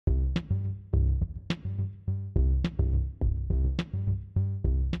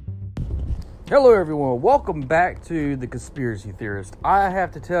Hello, everyone. Welcome back to The Conspiracy Theorist. I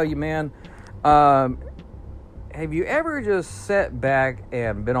have to tell you, man, have you ever just sat back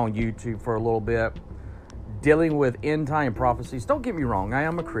and been on YouTube for a little bit dealing with end-time prophecies? Don't get me wrong. I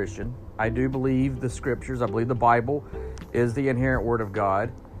am a Christian. I do believe the scriptures. I believe the Bible is the inherent word of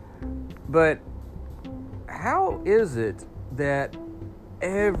God. But how is it that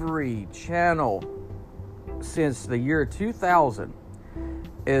every channel since the year 2000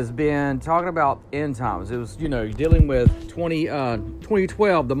 has been talking about end times? It was, dealing with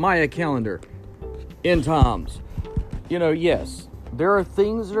 2012, the Maya calendar, end times. Yes, there are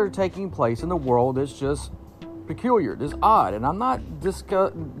things that are taking place in the world that's just peculiar, that's odd. And I'm not dismissing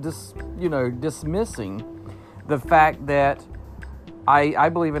the fact that I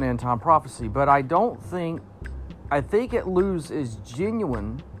believe in end time prophecy, but I think it loses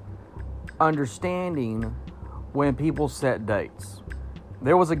genuine understanding when people set dates.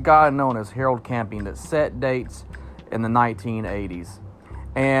 There was a guy known as Harold Camping that set dates in the 1980s.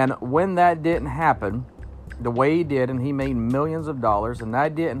 And when that didn't happen, the way he did, and he made millions of dollars, and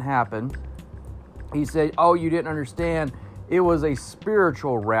that didn't happen, he said, oh, you didn't understand. It was a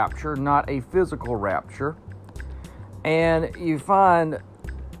spiritual rapture, not a physical rapture. And you find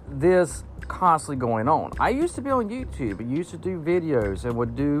this constantly going on. I used to be on YouTube. I used to do videos and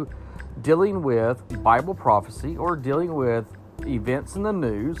would do dealing with Bible prophecy or dealing with events in the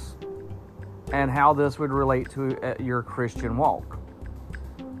news and how this would relate to your Christian walk.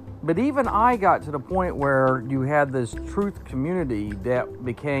 But even I got to the point where you had this truth community that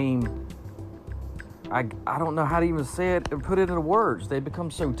became, I don't know how to even say it and put it into words. They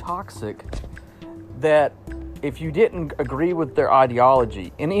become so toxic that if you didn't agree with their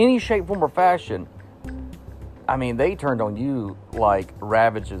ideology in any shape, form, or fashion, they turned on you like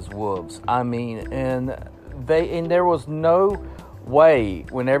Ravage's wolves. And there was no way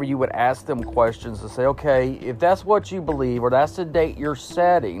whenever you would ask them questions to say, okay, if that's what you believe or that's the date you're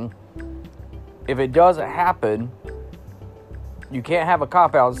setting, if it doesn't happen, you can't have a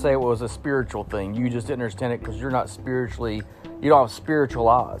cop-out and say it was a spiritual thing. You just didn't understand it because you don't have spiritual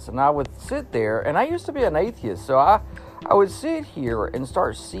eyes. And I would sit there, and I used to be an atheist, so I would sit here and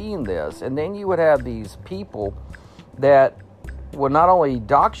start seeing this, and then you would have these people that would not only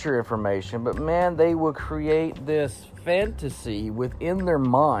doctor information, but man, they would create this fantasy within their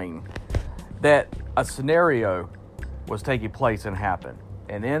mind that a scenario was taking place and happened.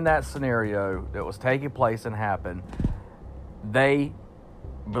 And in that scenario that was taking place and happened, they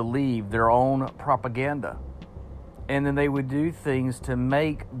believed their own propaganda. And then they would do things to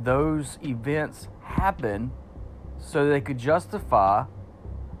make those events happen so they could justify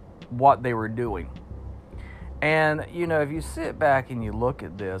what they were doing. And, if you sit back and you look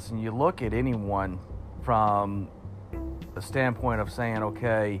at this and you look at anyone from the standpoint of saying,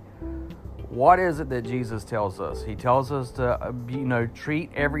 okay, what is it that Jesus tells us? He tells us to,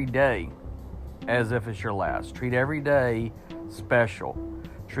 treat every day as if it's your last. Treat every day special.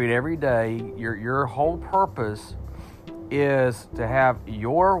 Treat every day, your whole purpose is to have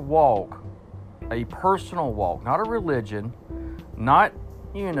your walk, a personal walk, not a religion, not,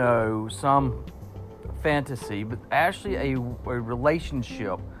 some fantasy, but actually a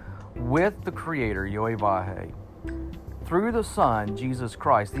relationship with the Creator, Yahweh, through the Son, Jesus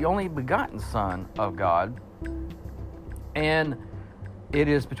Christ, the only begotten Son of God, and it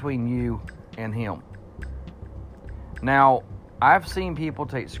is between you and Him. Now, I've seen people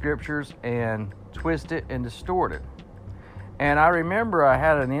take scriptures and twist it and distort it. And I remember I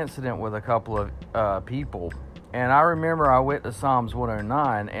had an incident with a couple of people, and I remember I went to Psalms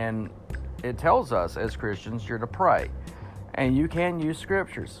 109, and it tells us as Christians you're to pray, and you can use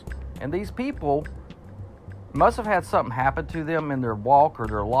scriptures. And these people must have had something happen to them in their walk or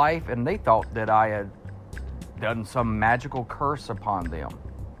their life, and they thought that I had done some magical curse upon them.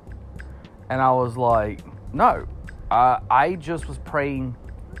 And I was like, no, I just was praying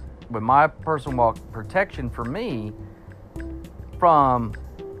with my personal walk protection for me from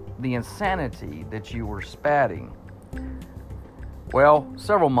the insanity that you were spatting. Well,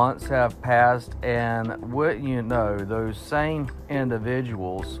 several months have passed, and those same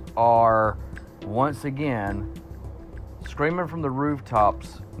individuals are once again screaming from the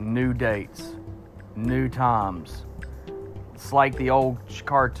rooftops, new dates, new times. It's like the old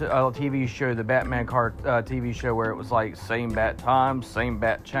TV show, the Batman TV show, where it was like same bat time, same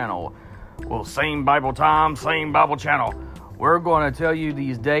bat channel. Well, same Bible time, same Bible channel. We're going to tell you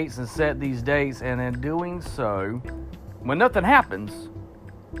these dates and set these dates, and in doing so, when nothing happens,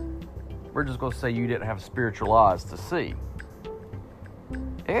 we're just going to say you didn't have spiritual eyes to see.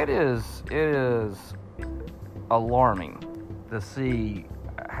 It is alarming to see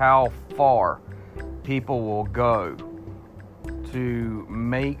how far people will go to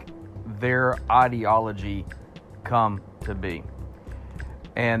make their ideology come to be.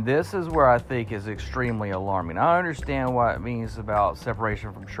 And this is where I think is extremely alarming. I understand what it means about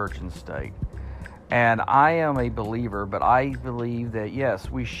separation from church and state. And I am a believer, but I believe that, yes,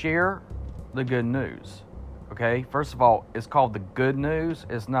 we share the good news. Okay? First of all, it's called the good news.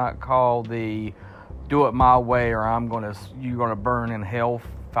 It's not called the do it my way, or you're gonna burn in hell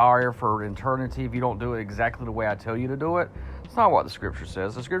fire for eternity if you don't do it exactly the way I tell you to do it. It's not what the scripture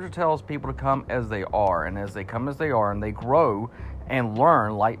says. The scripture tells people to come as they are, and as they come as they are, and they grow and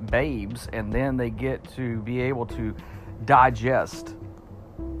learn like babes, and then they get to be able to digest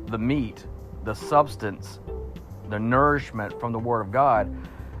the meat, the substance, the nourishment from the Word of God.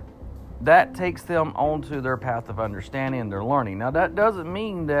 That takes them onto their path of understanding and their learning. Now, that doesn't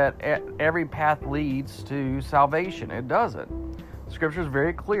mean that every path leads to salvation. It doesn't. Scripture is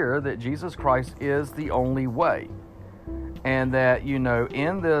very clear that Jesus Christ is the only way. And that,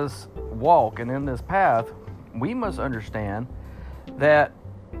 in this walk and in this path, we must understand that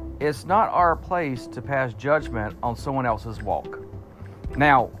it's not our place to pass judgment on someone else's walk.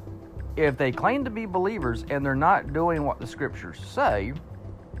 Now, if they claim to be believers and they're not doing what the Scriptures say,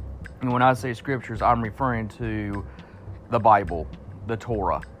 and when I say Scriptures, I'm referring to the Bible, the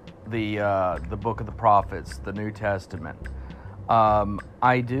Torah, the book of the prophets, the New Testament.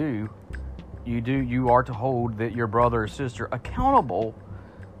 You are to hold that your brother or sister accountable,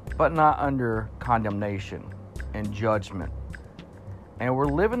 but not under condemnation and judgment. And we're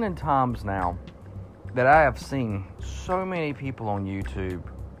living in times now that I have seen so many people on YouTube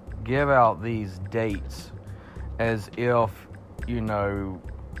give out these dates as if,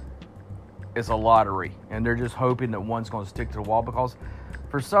 it's a lottery, and they're just hoping that one's going to stick to the wall, because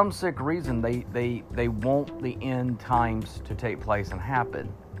for some sick reason they want the end times to take place and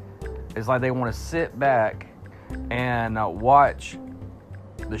happen. It's like they want to sit back and watch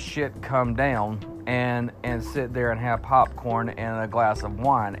the shit come down and sit there and have popcorn and a glass of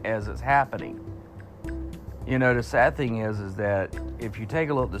wine as it's happening. The sad thing is that if you take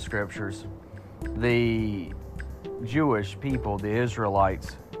a look at the Scriptures, the Jewish people, the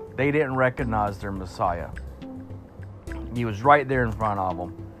Israelites, they didn't recognize their Messiah. He was right there in front of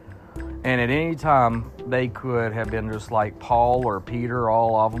them. And at any time, they could have been just like Paul or Peter,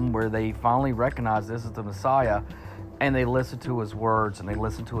 all of them, where they finally recognized this is the Messiah, and they listened to his words, and they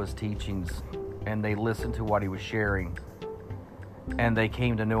listened to his teachings, and they listened to what he was sharing, and they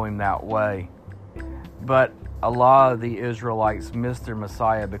came to know him that way. But a lot of the Israelites missed their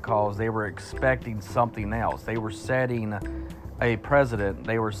Messiah because they were expecting something else. They were setting a precedent.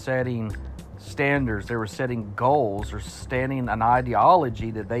 They were setting standards. They were setting goals, or setting an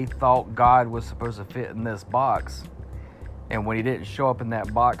ideology that they thought God was supposed to fit in this box. And when he didn't show up in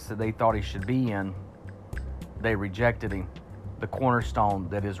that box that they thought he should be in, they rejected him. The cornerstone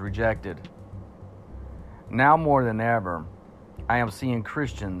that is rejected. Now more than ever, I am seeing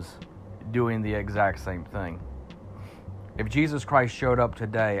Christians doing the exact same thing. If Jesus Christ showed up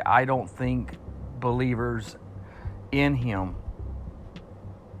today, I don't think believers in him,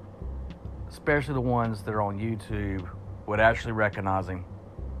 especially the ones that are on YouTube, would actually recognize him.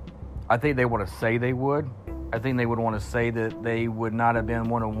 I think they want to say they would. I think they would want to say that they would not have been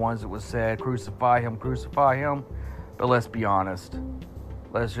one of the ones that was said, crucify him, crucify him. But let's be honest.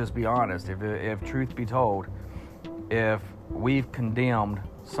 Let's just be honest. If truth be told, if we've condemned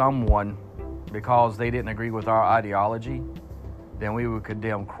someone because they didn't agree with our ideology, then we would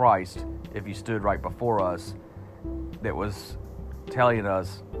condemn Christ if he stood right before us that was telling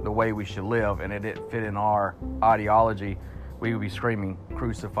us the way we should live, and it didn't fit in our ideology. We would be screaming,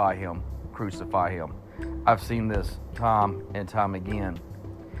 crucify him, crucify him. I've seen this time and time again.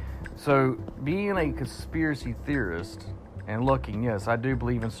 So being a conspiracy theorist and looking, yes, I do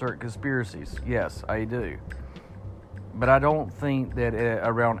believe in certain conspiracies. Yes, I do. But I don't think that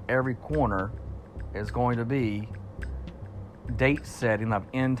around every corner is going to be date setting of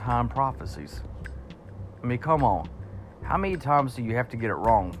end time prophecies. I mean, come on. How many times do you have to get it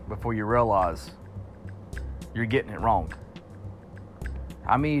wrong before you realize you're getting it wrong?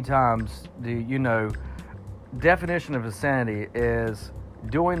 How many times do definition of insanity is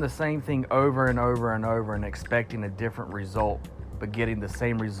doing the same thing over and over and over and expecting a different result, but getting the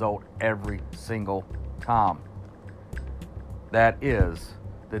same result every single time. That is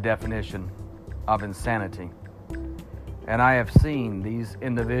the definition of insanity. And I have seen these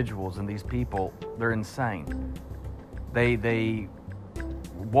individuals and these people, they're insane. They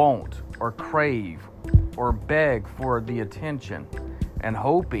want or crave or beg for the attention and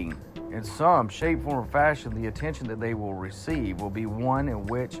hoping in some shape, form, or fashion, the attention that they will receive will be one in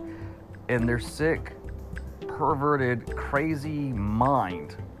which, in their sick, perverted, crazy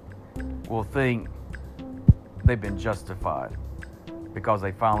mind, will think they've been justified because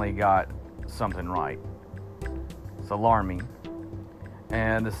they finally got something right. It's alarming.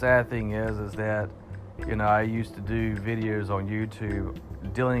 And the sad thing is that, I used to do videos on YouTube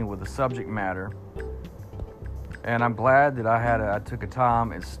dealing with the subject matter. And I'm glad that I took a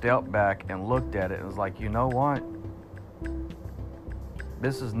time and stepped back and looked at it and was like, you know what?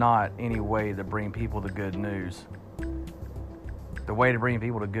 This is not any way to bring people the good news. The way to bring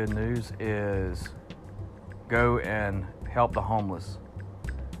people the good news is go and help the homeless.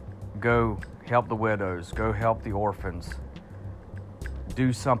 Go help the widows. Go help the orphans.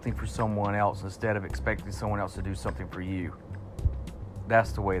 Do something for someone else instead of expecting someone else to do something for you.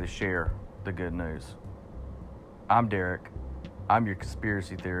 That's the way to share the good news. I'm Derek. I'm your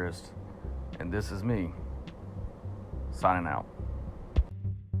conspiracy theorist. And this is me, signing out.